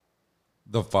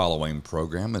The following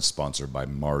program is sponsored by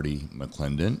Marty,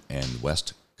 McClendon, and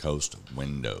West Coast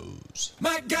Windows.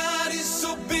 My God is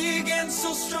so big and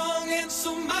so strong and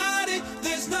so mighty,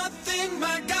 there's nothing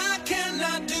my God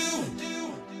cannot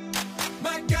do.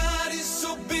 My God is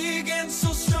so big and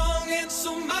so strong and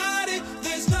so mighty,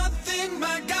 there's nothing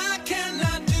my God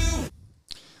cannot do.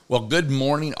 Well, good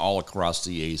morning all across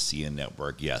the ACN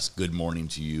network. Yes, good morning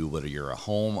to you, whether you're at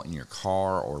home, in your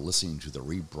car, or listening to the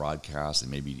rebroadcast,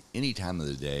 and maybe any time of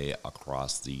the day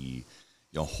across the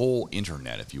whole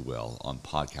internet, if you will, on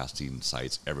podcasting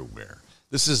sites everywhere.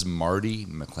 This is Marty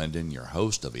McClendon, your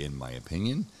host of In My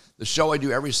Opinion, the show I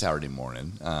do every Saturday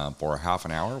morning for a half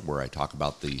an hour where I talk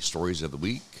about the stories of the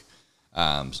week,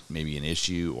 maybe an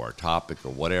issue or a topic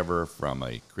or whatever from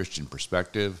a Christian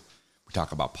perspective. We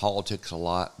talk about politics a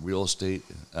lot, real estate,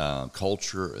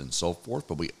 culture, and so forth,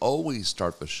 but we always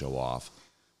start the show off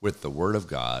with the Word of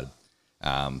God.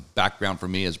 Background for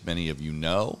me, as many of you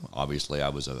know, obviously I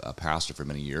was a pastor for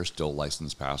many years, still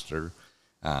licensed pastor.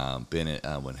 Been in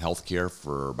healthcare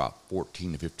for about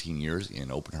 14 to 15 years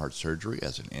in open heart surgery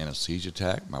as an anesthesia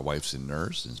tech. My wife's a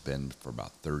nurse and has been for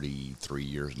about 33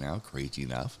 years now, crazy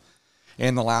enough.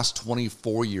 And the last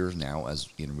 24 years now as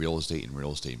in real estate and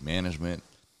real estate management,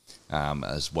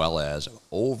 as well as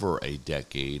over a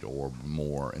decade or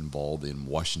more involved in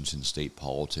Washington state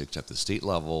politics at the state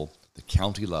level, the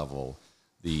county level,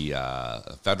 the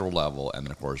federal level, and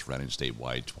then, of course, running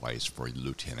statewide twice for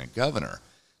lieutenant governor.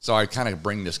 So I kind of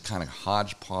bring this kind of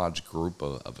hodgepodge group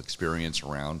of experience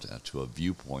around to a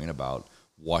viewpoint about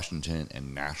Washington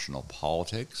and national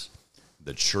politics,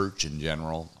 the church in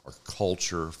general, our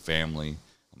culture, family.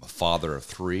 I'm a father of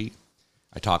three.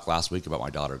 I talked last week about my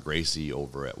daughter Gracie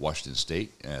over at Washington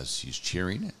State as she's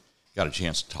cheering. Got a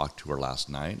chance to talk to her last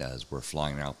night as we're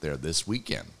flying out there this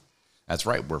weekend. That's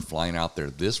right, we're flying out there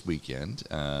this weekend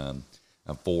over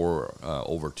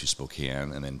to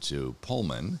Spokane and then to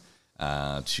Pullman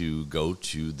to go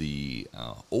to the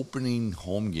opening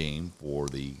home game for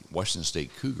the Washington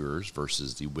State Cougars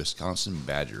versus the Wisconsin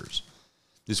Badgers.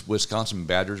 These Wisconsin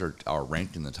Badgers are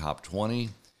ranked in the top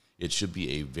 20. It should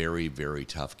be a very, very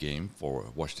tough game for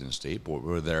Washington State, but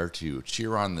we're there to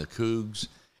cheer on the Cougs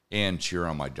and cheer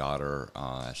on my daughter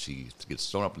as she gets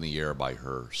thrown up in the air by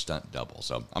her stunt double.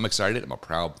 So I'm excited. I'm a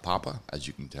proud papa, as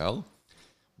you can tell.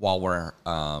 While we're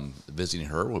visiting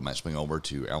her, we might swing over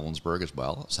to Ellensburg as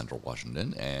well, Central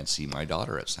Washington, and see my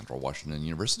daughter at Central Washington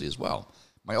University as well,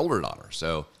 my older daughter.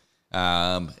 So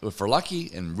if we're lucky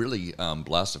and really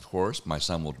blessed, of course, my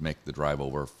son will make the drive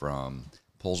over from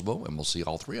Poulsbo, and we'll see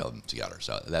all three of them together.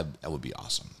 So that would be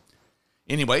awesome.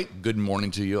 Anyway, good morning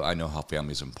to you. I know how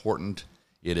family is important.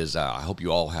 It is. I hope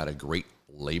you all had a great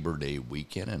Labor Day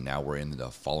weekend, and now we're in the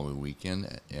following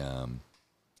weekend,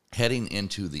 heading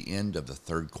into the end of the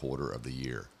third quarter of the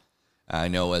year. I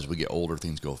know as we get older,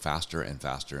 things go faster and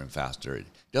faster and faster. It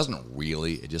doesn't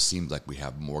really. It just seems like we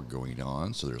have more going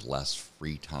on, so there's less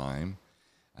free time,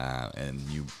 and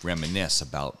you reminisce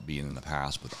about being in the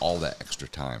past with all that extra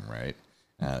time, right?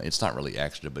 It's not really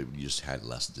extra, but you just had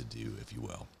less to do, if you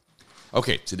will.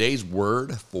 Okay, today's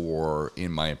word for,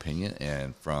 in my opinion,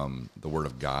 and from the Word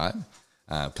of God,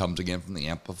 comes again from the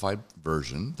Amplified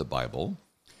Version, the Bible.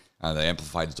 The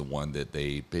Amplified is the one that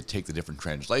they take the different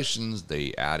translations,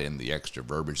 they add in the extra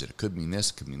verbiage that it could mean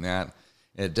this, could mean that.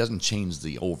 And it doesn't change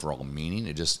the overall meaning.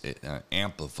 It just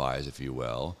amplifies, if you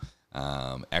will,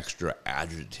 extra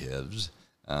adjectives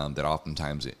that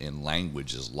oftentimes in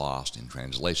language is lost in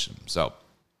translation. So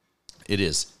it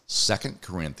is 2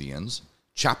 Corinthians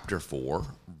chapter 4,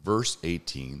 verse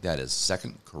 18. That is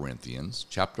 2 Corinthians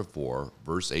chapter 4,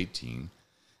 verse 18.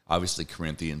 Obviously,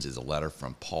 Corinthians is a letter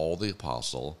from Paul the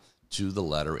Apostle to the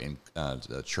letter in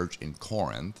the church in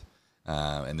Corinth.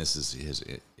 And this is his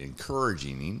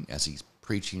encouraging as he's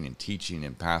preaching and teaching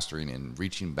and pastoring and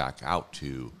reaching back out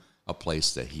to a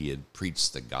place that he had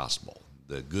preached the gospel,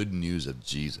 the good news of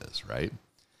Jesus, right?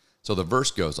 So the verse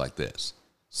goes like this.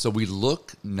 So we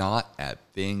look not at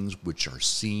things which are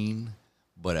seen,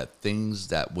 but at things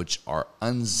that which are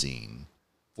unseen.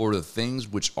 For the things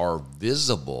which are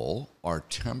visible are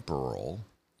temporal,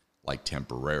 like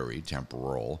temporary,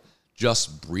 temporal,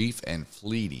 just brief and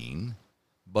fleeting.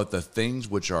 But the things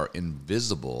which are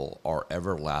invisible are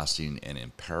everlasting and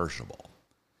imperishable.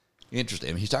 Interesting.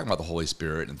 I mean, he's talking about the Holy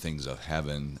Spirit and things of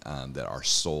heaven, that our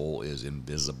soul is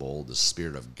invisible. The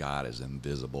Spirit of God is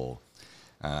invisible.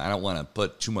 I don't want to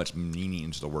put too much meaning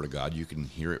into the Word of God. You can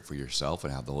hear it for yourself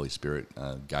and have the Holy Spirit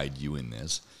guide you in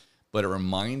this. But it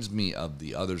reminds me of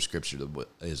the other scripture that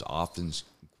is often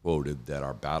quoted, that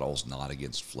our battle is not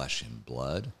against flesh and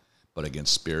blood, but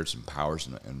against spirits and powers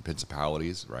and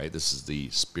principalities, right? This is the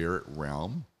spirit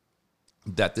realm.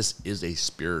 that this is a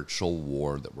spiritual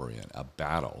war that we're in, a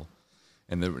battle.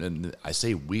 And I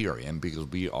say we are in because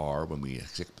we are, when we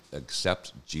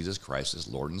accept Jesus Christ as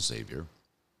Lord and Savior,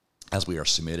 as we are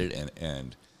submitted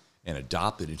and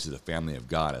adopted into the family of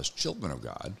God as children of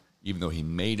God, even though he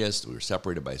made us, we were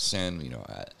separated by sin,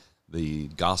 the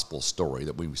gospel story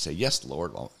that we say, yes,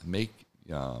 Lord, I'll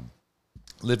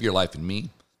live your life in me,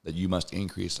 that you must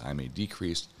increase, I may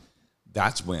decrease.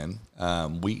 That's when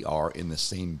we are in the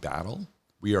same battle.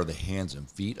 We are the hands and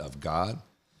feet of God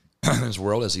in this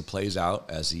world as he plays out,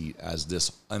 as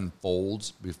this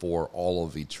unfolds before all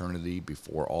of eternity,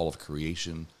 before all of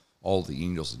creation, all the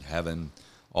angels in heaven,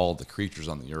 all the creatures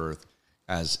on the earth,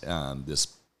 as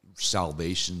this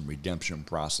salvation, redemption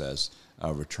process,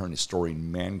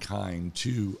 restoring mankind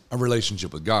to a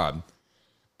relationship with God.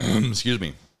 Excuse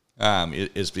me.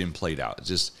 It is being played out.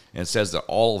 And it says that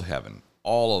all of heaven,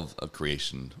 all of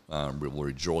creation will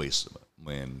rejoice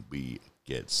when we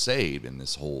get saved in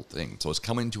this whole thing. So it's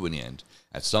coming to an end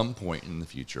at some point in the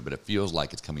future, but it feels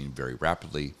like it's coming very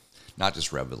rapidly. Not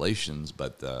just Revelations,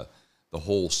 but the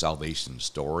whole salvation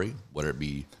story, whether it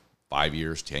be 5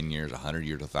 years, 10 years, 100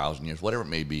 years, 1,000 years, whatever it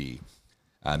may be.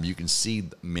 You can see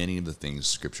many of the things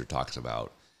Scripture talks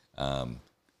about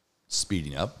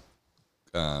speeding up,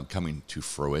 coming to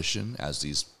fruition as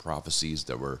these prophecies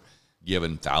that were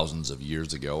given thousands of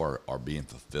years ago are being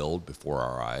fulfilled before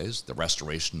our eyes. The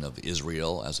restoration of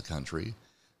Israel as a country,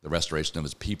 the restoration of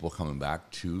his people coming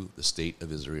back to the state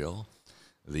of Israel,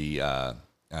 the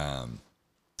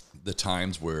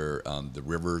times where the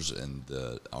rivers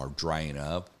are drying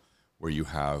up, where you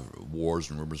have wars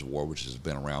and rumors of war, which has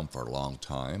been around for a long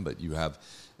time, but you have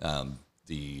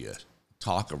the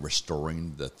talk of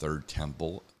restoring the third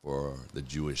temple for the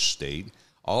Jewish state.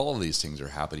 All of these things are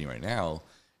happening right now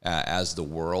as the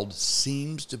world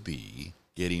seems to be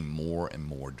getting more and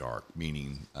more dark,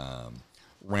 meaning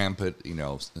rampant,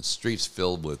 streets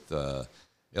filled with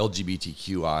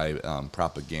LGBTQI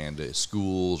propaganda,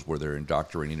 schools where they're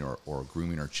indoctrinating or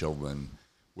grooming our children,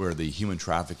 where the human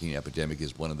trafficking epidemic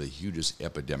is one of the hugest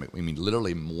epidemics. I mean,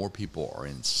 literally more people are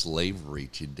in slavery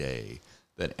today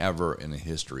than ever in the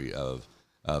history of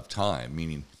time,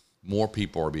 meaning more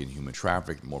people are being human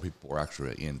trafficked, more people are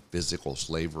actually in physical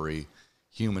slavery,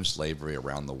 human slavery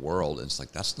around the world. And it's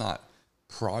like, that's not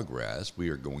progress. We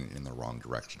are going in the wrong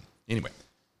direction. Anyway,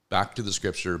 back to the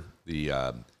Scripture, the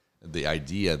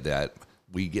idea that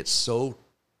we get so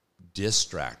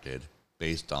distracted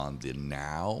based on the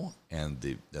now and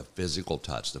the physical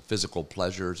touch, the physical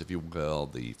pleasures, if you will,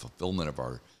 the fulfillment of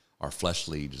our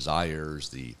fleshly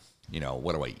desires,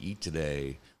 what do I eat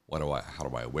today? How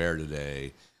do I wear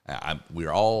today?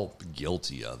 We're all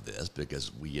guilty of this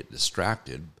because we get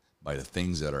distracted by the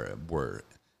things that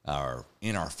are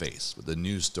in our face, with the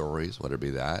news stories, whether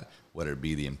it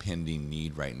be the impending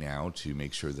need right now to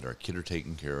make sure that our kids are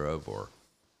taken care of, or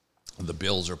the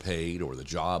bills are paid, or the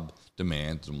job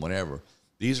demands, and whatever.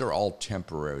 These are all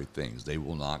temporary things. They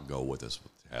will not go with us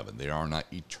to heaven. They are not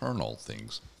eternal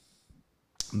things.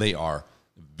 They are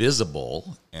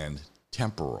visible and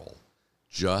temporal,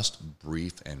 just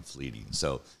brief and fleeting.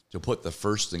 So to put the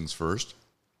first things first,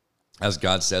 as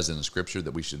God says in the Scripture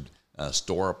that we should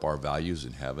store up our values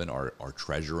in heaven, our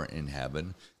treasure in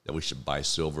heaven, that we should buy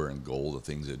silver and gold, the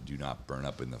things that do not burn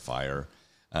up in the fire.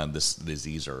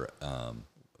 These are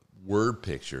word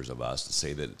pictures of us to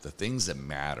say that the things that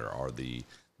matter are the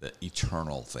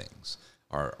eternal things,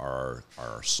 our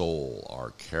soul,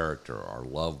 our character, our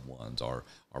loved ones, our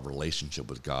relationship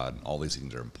with God, and all these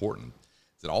things are important.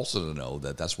 But also to know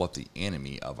that that's what the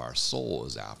enemy of our soul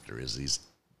is after, is these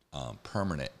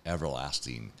permanent,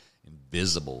 everlasting,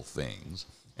 invisible things,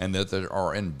 and that there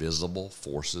are invisible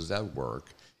forces at work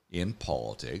in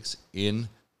politics, in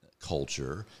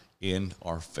culture, in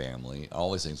our family,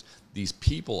 all these things. These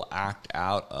people act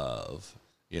out of,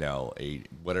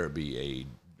 whether it be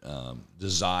a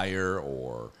desire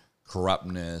or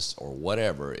corruptness or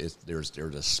whatever. There's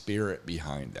a spirit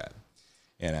behind that,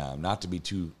 and not to be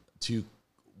too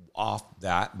off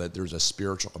that, but there's a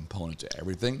spiritual component to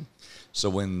everything. So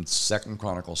when 2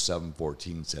 Chronicles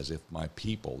 7:14 says, if my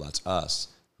people, that's us,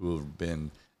 who have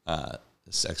been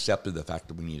accepted the fact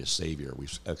that we need a Savior,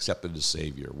 we've accepted a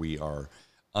Savior, we are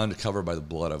uncovered by the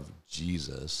blood of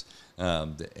Jesus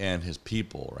and his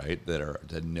people, right,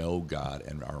 that know God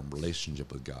and our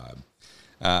relationship with God.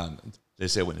 They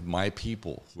say, when my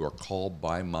people who are called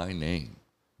by my name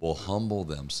will humble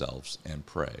themselves and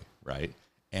pray, right,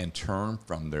 and turn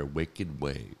from their wicked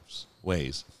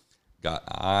ways,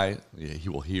 God, he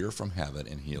will hear from heaven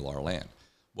and heal our land.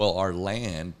 Well, our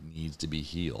land needs to be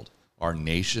healed. Our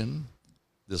nation,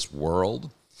 this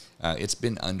world, It's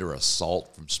been under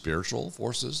assault from spiritual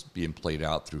forces being played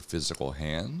out through physical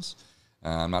hands.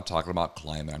 I'm not talking about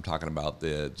climate. I'm talking about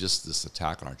just this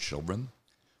attack on our children.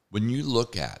 When you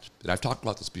look at, and I've talked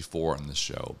about this before on this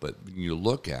show, but when you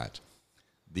look at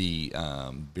the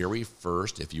very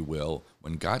first, if you will,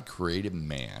 when God created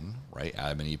man, right?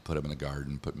 Adam and Eve put him in the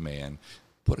garden, put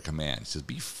a command. He says,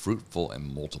 be fruitful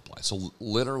and multiply. So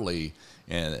literally,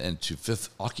 and to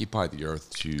occupy the earth,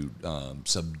 to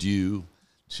subdue,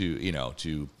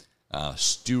 to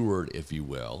steward, if you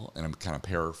will, and I'm kind of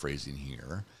paraphrasing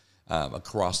here,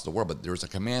 across the world, but there's a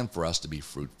command for us to be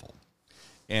fruitful.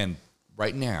 And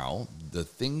right now, the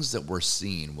things that we're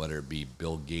seeing, whether it be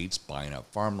Bill Gates buying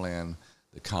up farmland,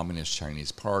 the Communist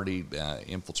Chinese Party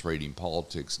infiltrating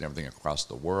politics and everything across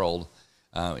the world,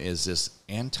 is this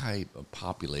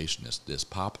anti-populationist, this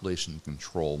population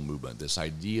control movement, this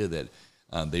idea that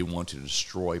they want to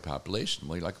destroy population.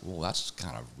 Well, you're like, well, that's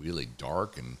kind of really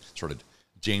dark and sort of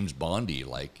James Bondy,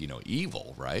 like,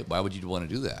 evil, right? Why would you want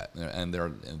to do that? And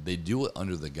they do it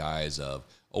under the guise of,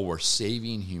 oh, we're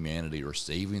saving humanity or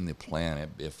saving the planet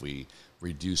if we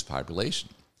reduce population.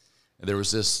 There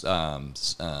was this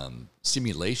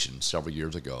simulation several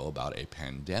years ago about a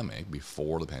pandemic,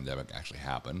 before the pandemic actually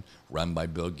happened, run by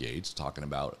Bill Gates, talking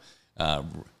about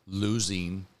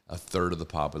losing a third of the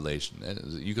population.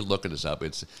 You could look at this up.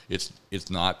 It's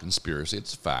not conspiracy.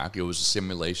 It's a fact. It was a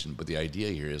simulation. But the idea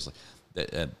here is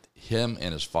that him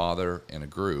and his father and a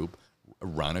group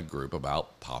run a group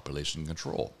about population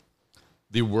control.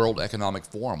 The World Economic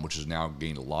Forum, which has now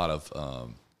gained a lot of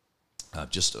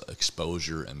just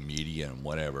exposure and media and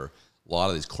whatever, a lot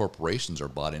of these corporations are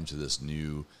bought into this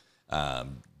new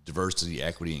diversity,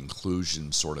 equity,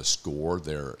 inclusion sort of score,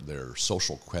 their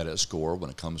social credit score when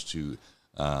it comes to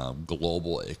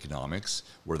global economics,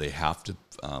 where they have to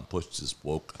push this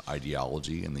woke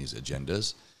ideology and these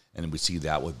agendas. And we see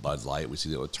that with Bud Light, we see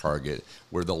that with Target,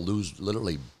 where they'll lose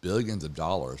literally billions of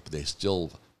dollars, but they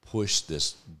still push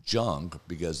this junk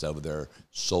because of their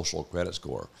social credit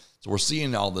score. So we're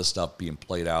seeing all this stuff being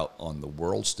played out on the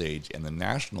world stage and the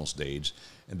national stage,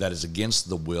 and that is against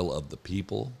the will of the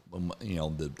people.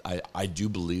 I do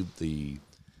believe the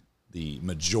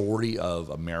majority of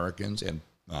Americans, and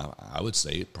I would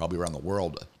say probably around the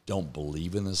world, don't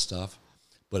believe in this stuff,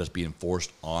 but it's being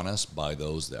forced on us by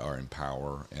those that are in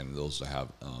power and those that have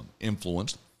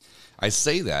influence. I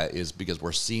say that is because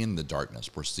we're seeing the darkness.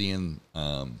 We're seeing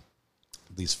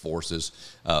these forces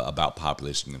about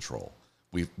population control.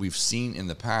 We've seen in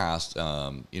the past,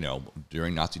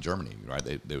 during Nazi Germany,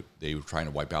 right? They were trying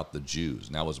to wipe out the Jews,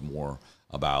 and that was more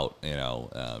about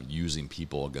using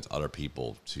people against other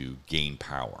people to gain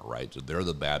power, right? So they're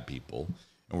the bad people,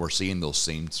 and we're seeing those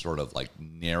same sort of like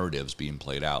narratives being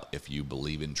played out. If you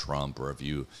believe in Trump, or if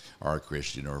you are a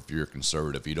Christian, or if you're a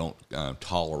conservative, if you don't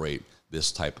tolerate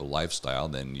this type of lifestyle,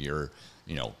 then you're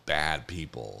bad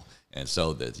people. And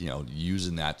so that,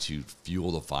 using that to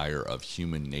fuel the fire of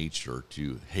human nature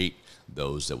to hate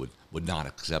those that would not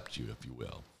accept you, if you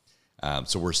will.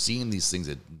 So we're seeing these things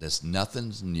that's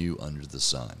nothing's new under the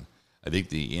sun. I think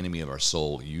the enemy of our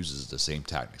soul uses the same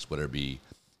tactics, whether it be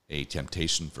a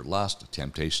temptation for lust, a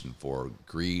temptation for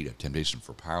greed, a temptation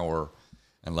for power.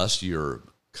 Unless you're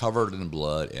covered in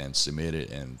blood and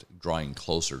submitted and drawing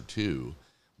closer to,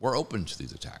 we're open to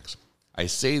these attacks. I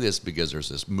say this because there's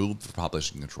this move for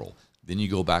population control. Then you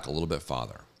go back a little bit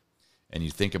farther, and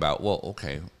you think about, well,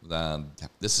 okay,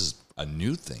 this is a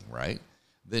new thing, right?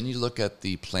 Then you look at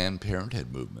the Planned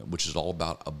Parenthood movement, which is all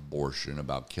about abortion,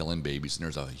 about killing babies, and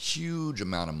there's a huge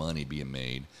amount of money being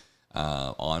made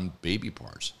on baby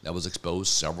parts. That was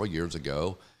exposed several years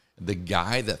ago. The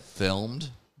guy that filmed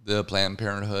the Planned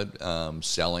Parenthood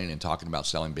selling and talking about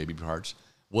selling baby parts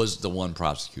was the one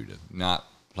prosecuted, not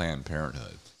Planned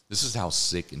Parenthood. This is how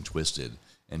sick and twisted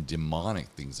and demonic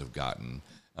things have gotten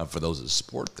for those that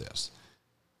support this.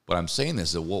 But I'm saying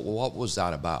this, that what was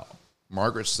that about?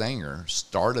 Margaret Sanger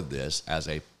started this as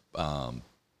a,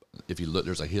 if you look,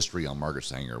 there's a history on Margaret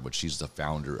Sanger, which she's the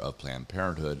founder of Planned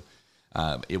Parenthood.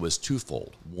 It was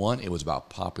twofold. One, it was about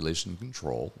population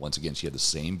control. Once again, she had the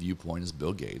same viewpoint as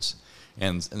Bill Gates.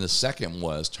 And the second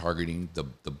was targeting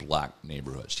the black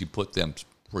neighborhoods. She put them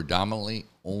predominantly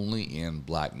only in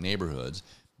black neighborhoods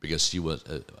because she was,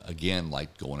 again,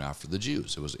 like going after the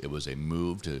Jews. It was a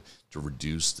move to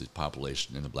reduce the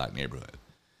population in the black neighborhood.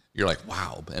 You're like,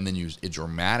 wow. And then it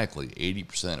dramatically,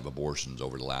 80% of abortions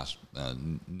over the last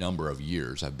number of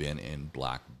years have been in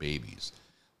black babies.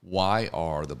 Why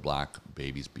are the black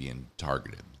babies being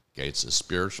targeted? Okay, it's a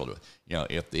spiritual.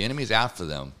 If the enemy's after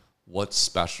them, what's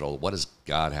special? What does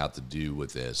God have to do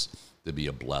with this? to be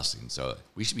a blessing. So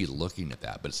we should be looking at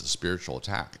that, but it's a spiritual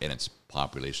attack, and it's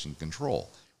population control,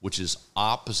 which is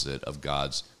opposite of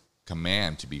God's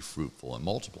command to be fruitful and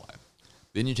multiply.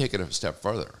 Then you take it a step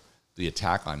further, the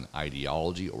attack on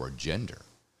ideology or gender,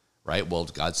 right? Well,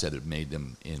 God said it made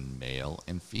them in male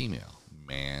and female,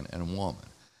 man and woman,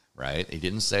 right? He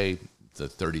didn't say the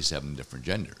 37 different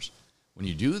genders. When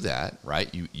you do that,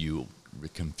 right, you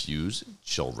confuse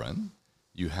children.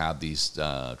 You have these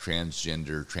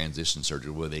transgender transition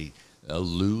surgery where they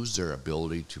lose their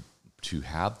ability to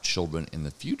have children in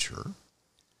the future,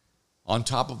 on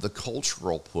top of the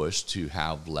cultural push to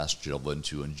have less children,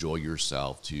 to enjoy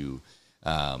yourself, to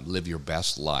live your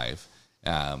best life.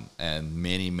 And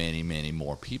many, many, many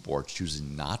more people are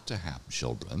choosing not to have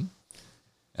children.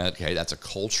 Okay, that's a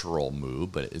cultural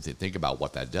move, but think about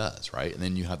what that does, right? And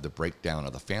then you have the breakdown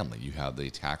of the family. You have the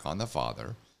attack on the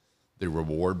father, the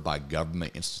reward by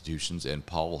government institutions and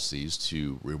policies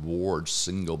to reward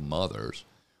single mothers,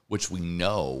 which we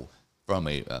know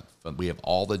we have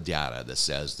all the data that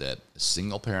says that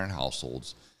single parent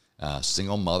households,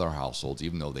 single mother households,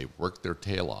 even though they work their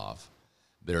tail off,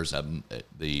 there's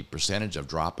the percentage of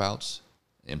dropouts,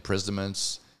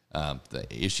 imprisonments, the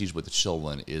issues with the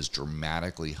children is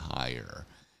dramatically higher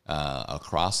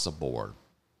across the board.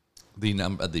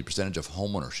 The percentage of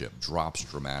homeownership drops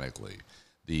dramatically.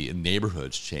 The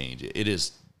neighborhoods change. It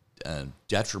is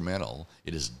detrimental.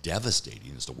 It is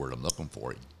devastating is the word I'm looking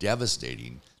for.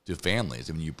 Devastating to families.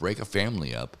 And when you break a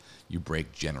family up, you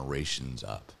break generations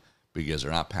up because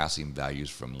they're not passing values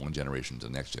from one generation to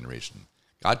the next generation.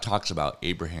 God talks about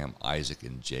Abraham, Isaac,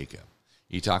 and Jacob.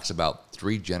 He talks about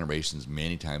 3 generations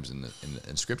many times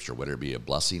in Scripture, whether it be a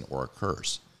blessing or a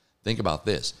curse. Think about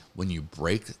this. When you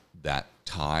break that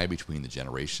tie between the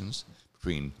generations,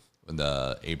 between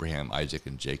the Abraham, Isaac,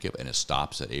 and Jacob, and it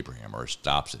stops at Abraham or it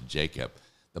stops at Jacob,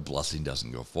 the blessing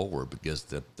doesn't go forward because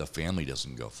the family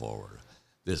doesn't go forward.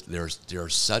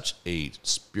 There's such a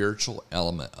spiritual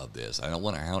element of this. I don't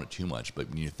want to hound it too much, but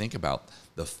when you think about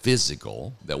the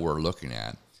physical that we're looking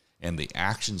at and the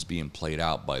actions being played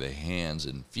out by the hands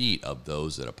and feet of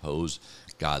those that oppose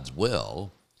God's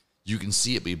will, you can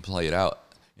see it being played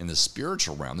out in the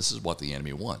spiritual realm. This is what the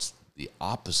enemy wants, the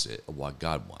opposite of what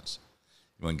God wants.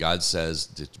 When God says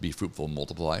to be fruitful and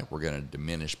multiply, we're going to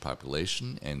diminish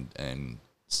population and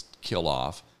kill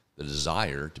off the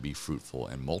desire to be fruitful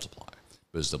and multiply.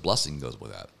 Because the blessing goes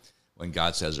with that. When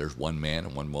God says there's one man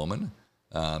and one woman,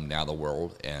 now the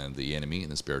world and the enemy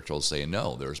and the spiritual is saying,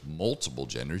 no, there's multiple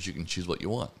genders. You can choose what you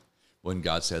want. When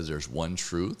God says there's one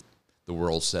truth, the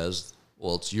world says,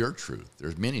 well, it's your truth.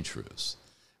 There's many truths.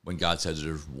 When God says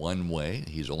there's one way,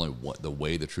 he's only one, the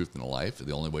way, the truth, and the life,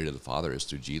 the only way to the Father is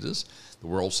through Jesus, the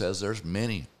world says there's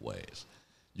many ways.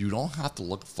 You don't have to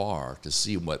look far to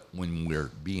see when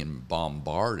we're being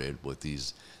bombarded with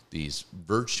these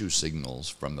virtue signals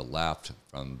from the left,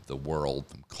 from the world,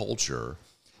 from culture,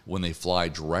 when they fly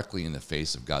directly in the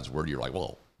face of God's word, you're like,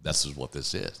 well, this is what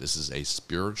this is. This is a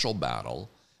spiritual battle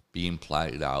being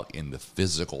played out in the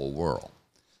physical world.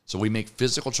 So we make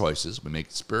physical choices, we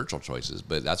make spiritual choices,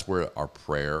 but that's where our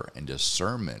prayer and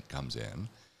discernment comes in,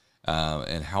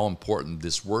 and how important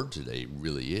this word today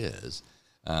really is,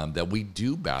 that we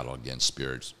do battle against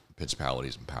spirits,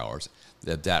 principalities, and powers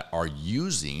that are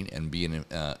using and being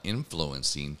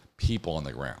influencing people on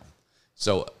the ground.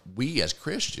 So we as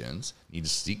Christians need to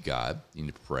seek God,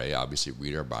 need to pray, obviously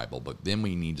read our Bible, but then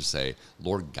we need to say,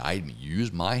 Lord, guide me.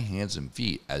 Use my hands and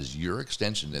feet as your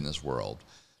extension in this world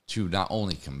to not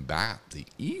only combat the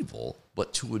evil,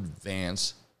 but to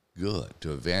advance good,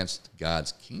 to advance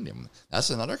God's kingdom.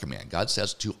 That's another command. God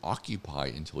says to occupy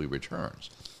until he returns,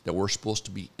 that we're supposed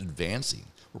to be advancing.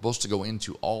 We're supposed to go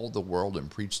into all the world and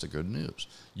preach the good news.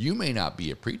 You may not be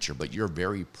a preacher, but your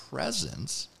very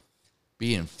presence,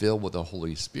 being filled with the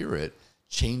Holy Spirit,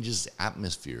 changes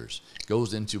atmospheres,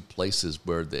 goes into places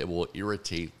where they will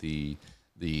irritate the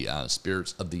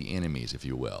spirits of the enemies, if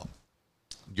you will.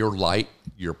 Your light,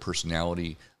 your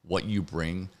personality, what you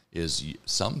bring is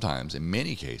sometimes, in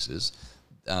many cases,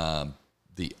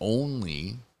 the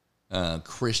only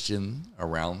Christian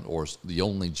around, or the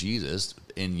only Jesus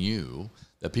in you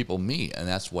that people meet, and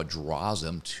that's what draws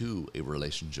them to a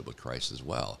relationship with Christ as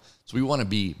well. So we want to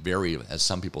be very, as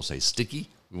some people say, sticky.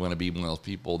 We want to be one of those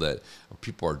people that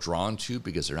people are drawn to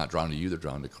because they're not drawn to you, they're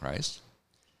drawn to Christ.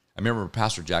 I remember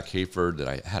Pastor Jack Hayford that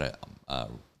I had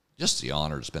just the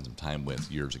honor to spend some time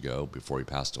with years ago before he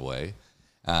passed away,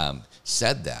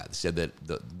 said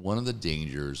that one of the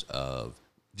dangers of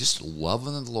just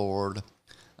loving the Lord,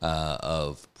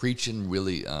 of preaching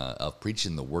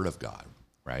the Word of God,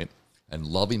 right? And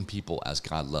loving people as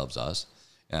God loves us,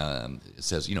 It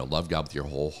says, love God with your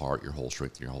whole heart, your whole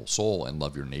strength, your whole soul, and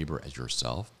love your neighbor as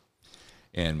yourself.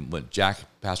 And what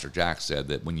Pastor Jack said,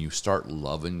 that when you start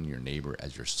loving your neighbor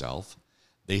as yourself,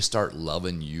 they start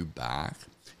loving you back.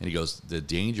 And he goes, the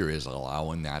danger is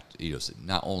allowing that,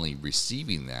 not only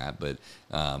receiving that, but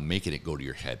making it go to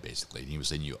your head, basically. And he was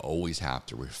saying you always have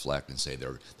to reflect and say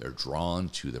they're drawn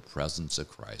to the presence of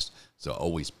Christ. So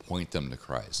always point them to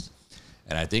Christ.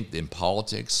 And I think in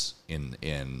politics, in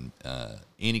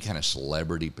any kind of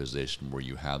celebrity position where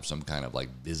you have some kind of like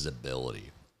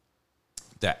visibility,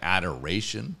 that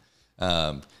adoration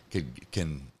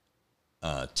can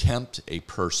tempt a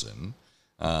person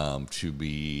to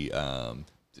be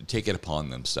to take it upon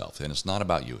themselves. And it's not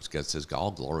about you. It says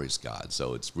all glory is God.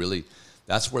 So it's really,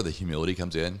 that's where the humility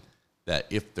comes in, that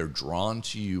if they're drawn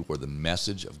to you or the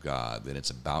message of God, then it's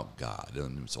about God.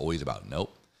 And it's always about,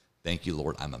 nope. Thank you,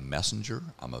 Lord. I'm a messenger.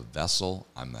 I'm a vessel.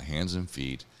 I'm the hands and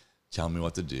feet. Tell me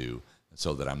what to do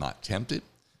so that I'm not tempted,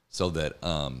 so that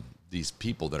these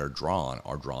people that are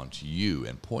drawn to you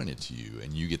and pointed to you,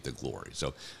 and you get the glory.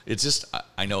 So it's just,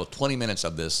 I know 20 minutes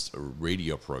of this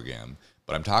radio program,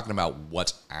 but I'm talking about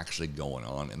what's actually going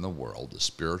on in the world, the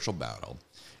spiritual battle.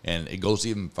 And it goes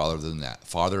even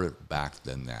farther back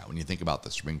than that. When you think about the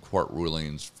Supreme Court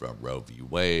rulings from Roe v.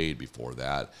 Wade, before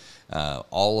that,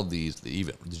 all of these,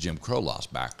 even the Jim Crow laws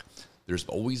back, there's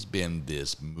always been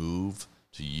this move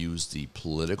to use the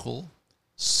political,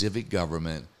 civic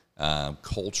government,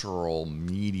 cultural,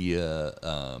 media,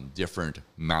 different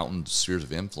mountain spheres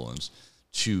of influence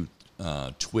to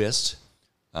twist,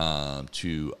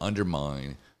 to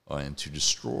undermine, and to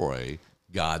destroy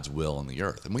God's will on the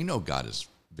earth. And we know God is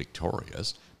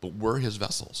victorious, but we're his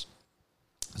vessels.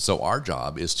 So our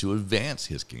job is to advance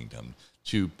his kingdom,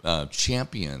 to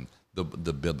champion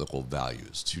the biblical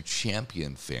values, to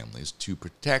champion families, to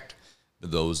protect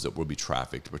those that will be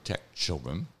trafficked, to protect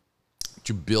children,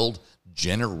 to build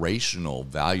generational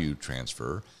value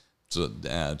transfer,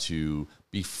 to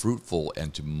be fruitful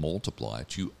and to multiply,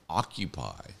 to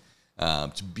occupy,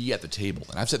 to be at the table.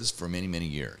 And I've said this for many, many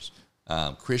years.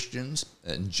 Christians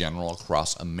in general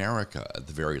across America, at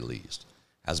the very least,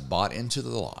 has bought into the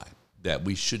lie that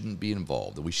we shouldn't be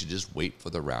involved, that we should just wait for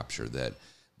the rapture,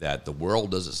 that the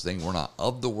world does its thing. We're not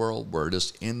of the world. We're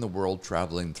just in the world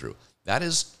traveling through. That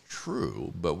is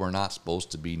true, but we're not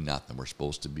supposed to be nothing. We're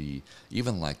supposed to be,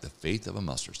 even like the faith of a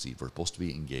mustard seed, we're supposed to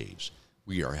be engaged.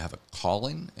 We have a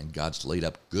calling, and God's laid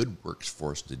up good works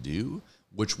for us to do,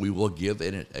 which we will give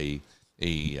in a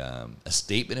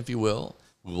statement, if you will.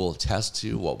 We will attest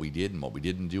to what we did and what we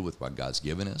didn't do with what God's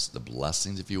given us, the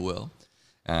blessings, if you will,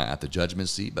 at the judgment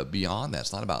seat. But beyond that,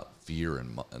 it's not about fear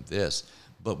and this,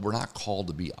 but we're not called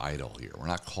to be idle here. We're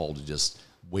not called to just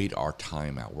wait our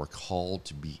time out. We're called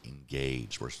to be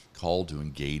engaged. We're called to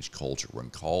engage culture. We're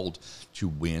called to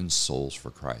win souls for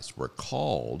Christ. We're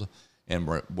called and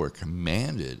we're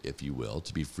commanded, if you will,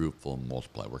 to be fruitful and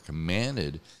multiply. We're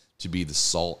commanded to be the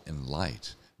salt and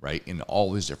light, right, in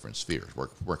all these different spheres.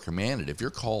 We're commanded, if you're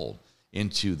called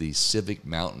into the civic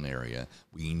mountain area,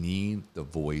 we need the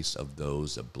voice of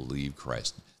those that believe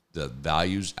Christ, the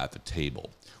values at the table.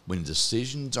 When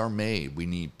decisions are made, we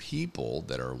need people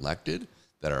that are elected,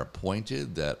 that are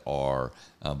appointed, that are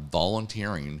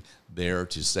volunteering there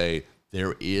to say,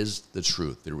 there is the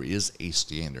truth, there is a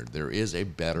standard, there is a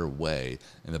better way,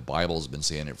 and the Bible has been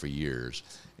saying it for years.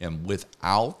 And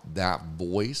without that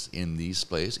voice in these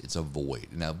places, it's a void.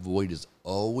 And that void is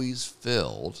always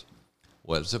filled.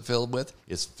 What is it filled with?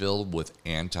 It's filled with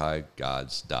anti-God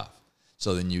stuff.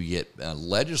 So then you get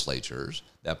legislatures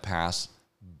that pass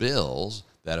bills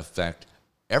that affect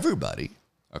everybody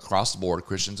across the board,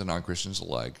 Christians and non-Christians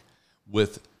alike,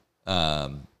 with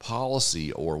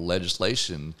policy or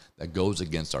legislation that goes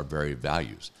against our very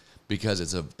values, because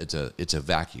it's a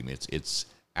vacuum. It's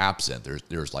absent.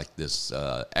 There's like this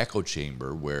echo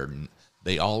chamber where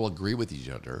they all agree with each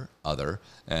other,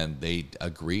 and they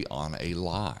agree on a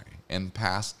lie and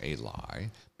pass a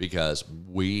lie because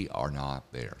we are not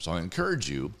there. So I encourage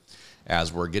you,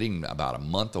 as we're getting about a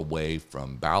month away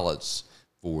from ballots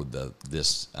for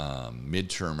this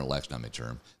midterm election, not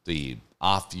midterm, the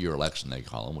off-year election they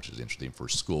call them, which is interesting, for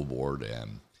school board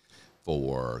and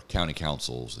for county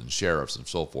councils and sheriffs and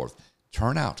so forth.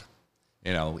 Turn out.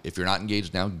 If you're not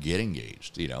engaged now, get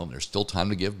engaged. There's still time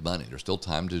to give money. There's still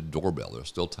time to doorbell. There's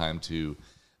still time to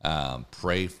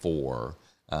pray for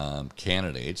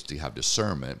candidates, to have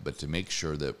discernment, but to make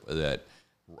sure that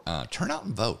turn out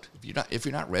and vote. If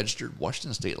you're not registered,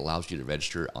 Washington State allows you to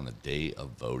register on the day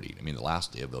of voting. I mean, the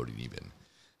last day of voting even.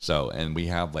 So, and we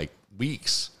have like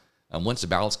weeks. And once the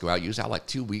ballots go out, you just have like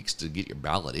 2 weeks to get your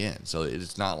ballot in. So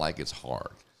it's not like it's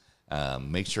hard.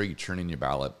 Make sure you turn in your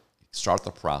ballot. Start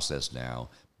the process now.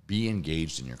 Be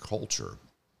engaged in your culture.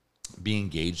 Be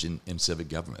engaged in civic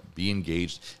government. Be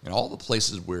engaged in all the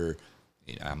places where,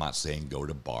 I'm not saying go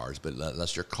to bars, but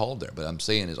unless you're called there. But I'm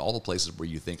saying is all the places where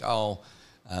you think,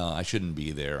 I shouldn't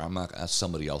be there. That's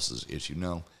somebody else's issue.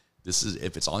 No, this is,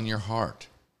 if it's on your heart,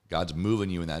 God's moving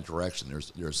you in that direction.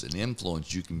 There's an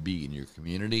influence you can be in your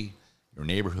community, your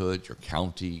neighborhood, your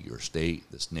county, your state,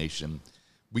 this nation.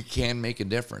 We can make a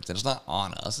difference. And it's not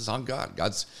on us, it's on God.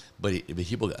 But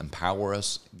He will empower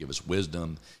us, give us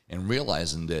wisdom, and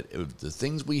realizing that if the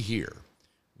things we hear,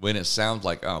 when it sounds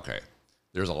like, okay,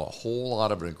 there's a whole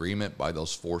lot of an agreement by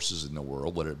those forces in the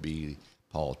world, whether it be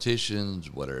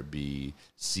politicians, whether it be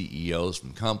CEOs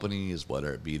from companies,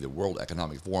 whether it be the World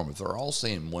Economic Forum, if they're all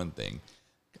saying one thing,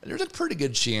 there's a pretty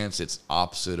good chance it's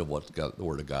opposite of what the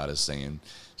Word of God is saying.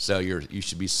 So you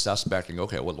should be suspecting,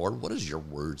 okay, well, Lord, what does your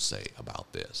Word say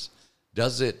about this?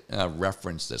 Does it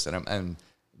reference this? And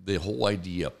the whole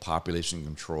idea of population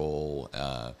control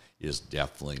is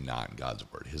definitely not in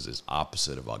God's Word. His is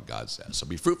opposite of what God says. So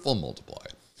be fruitful and multiply.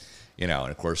 And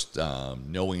of course,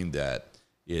 knowing that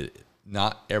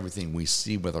not everything we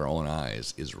see with our own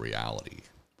eyes is reality.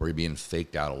 We're being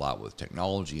faked out a lot with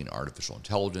technology and artificial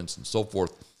intelligence and so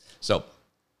forth. So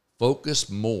focus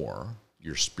more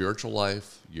your spiritual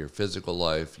life, your physical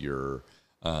life, your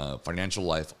financial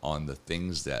life on the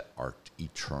things that are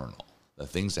eternal, the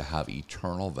things that have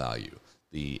eternal value,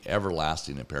 the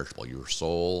everlasting and imperishable, your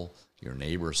soul, your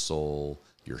neighbor's soul,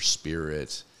 your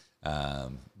spirit,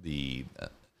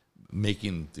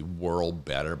 making the world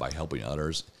better by helping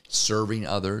others, serving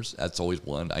others. That's always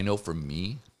one. I know for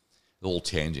me, a little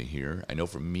tangent here, I know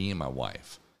for me and my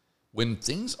wife, when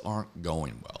things aren't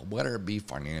going well, whether it be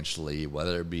financially,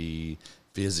 whether it be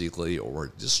physically, or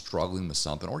we're just struggling with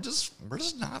something, or we're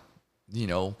just not,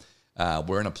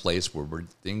 we're in a place where we're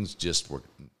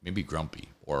maybe grumpy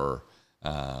or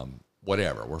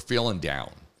whatever, we're feeling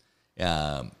down.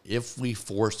 If we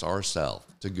force ourselves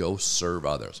to go serve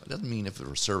others, it doesn't mean if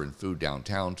we're serving food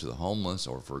downtown to the homeless,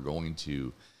 or if we're going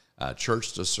to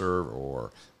church to serve,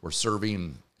 or we're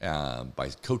serving by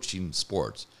coaching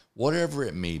sports, whatever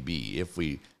it may be, if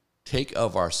we take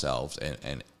of ourselves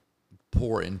and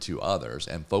pour into others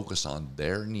and focus on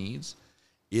their needs,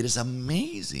 it is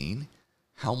amazing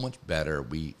how much better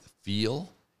we feel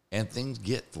and things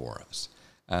get for us.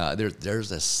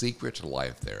 There's a secret to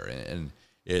life there, and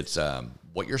it's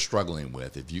what you're struggling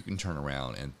with. If you can turn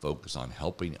around and focus on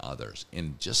helping others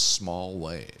in just small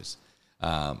ways,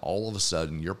 all of a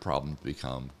sudden your problems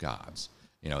become God's.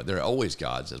 They're always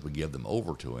God's as we give them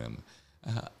over to Him.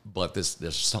 But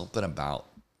there's something about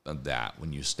that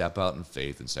when you step out in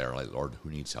faith and say, all right, Lord,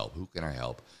 who needs help? Who can I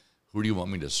help? Who do you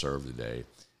want me to serve today?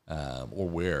 Or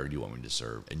where do you want me to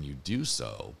serve? And you do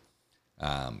so,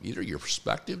 either your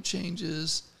perspective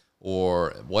changes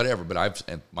or whatever. But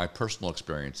my personal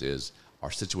experience is our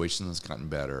situation has gotten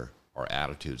better, our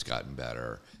attitude's gotten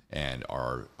better, and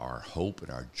our hope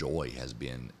and our joy has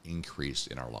been increased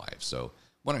in our lives. So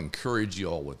I want to encourage you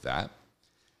all with that.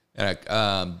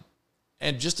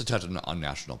 And just to touch on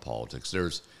national politics,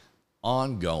 there's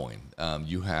ongoing,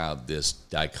 you have this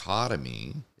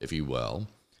dichotomy, if you will,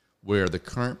 where the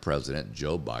current president,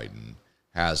 Joe Biden,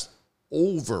 has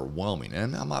overwhelming,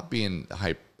 and I'm not being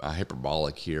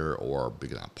hyperbolic here or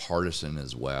because I'm partisan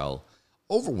as well,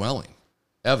 overwhelming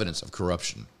evidence of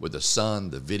corruption with the son,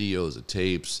 the videos, the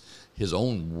tapes, his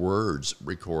own words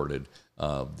recorded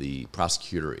of the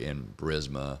prosecutor in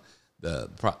Burisma.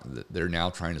 They're now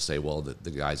trying to say, well,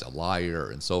 the guy's a liar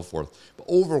and so forth. But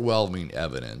overwhelming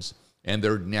evidence, and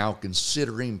they're now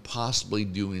considering possibly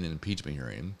doing an impeachment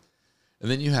hearing. And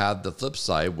then you have the flip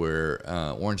side where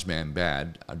Orange Man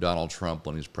Bad, Donald Trump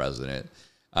when he's president,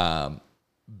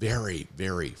 very,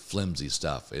 very flimsy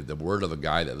stuff. The word of a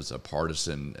guy that was a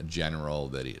partisan general,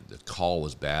 that the call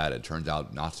was bad. It turns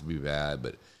out not to be bad,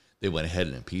 but they went ahead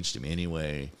and impeached him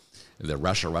anyway. The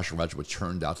Russia, which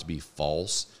turned out to be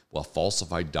false,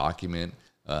 falsified document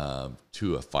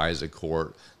to a FISA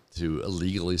court to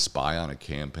illegally spy on a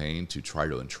campaign to try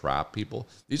to entrap people.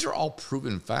 These are all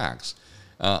proven facts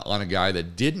on a guy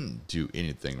that didn't do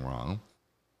anything wrong.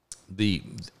 The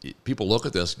people look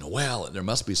at this and go, well, there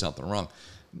must be something wrong.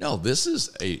 No, this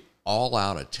is a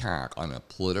all-out attack on a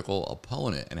political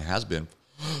opponent, and it has been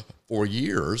for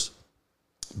years,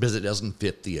 because it doesn't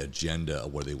fit the agenda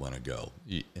of where they want to go.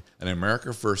 An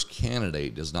America First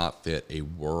candidate does not fit a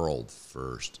world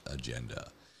first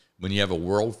agenda. When you have a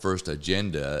world first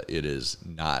agenda, it is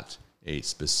not a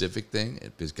specific thing,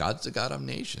 because God's the God of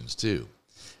nations too.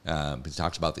 He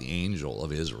talks about the angel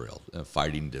of Israel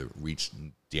fighting to reach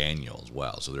Daniel as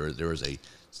well. So there is a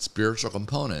spiritual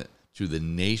component, to the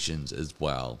nations as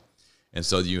well. And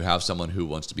so you have someone who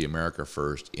wants to be America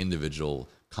first, individual,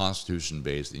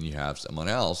 Constitution-based, and you have someone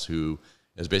else who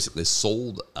has basically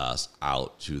sold us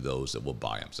out to those that will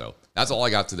buy them. So that's all I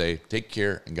got today. Take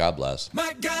care, and God bless.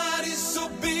 My God is so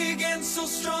big and so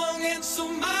strong and so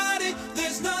mighty.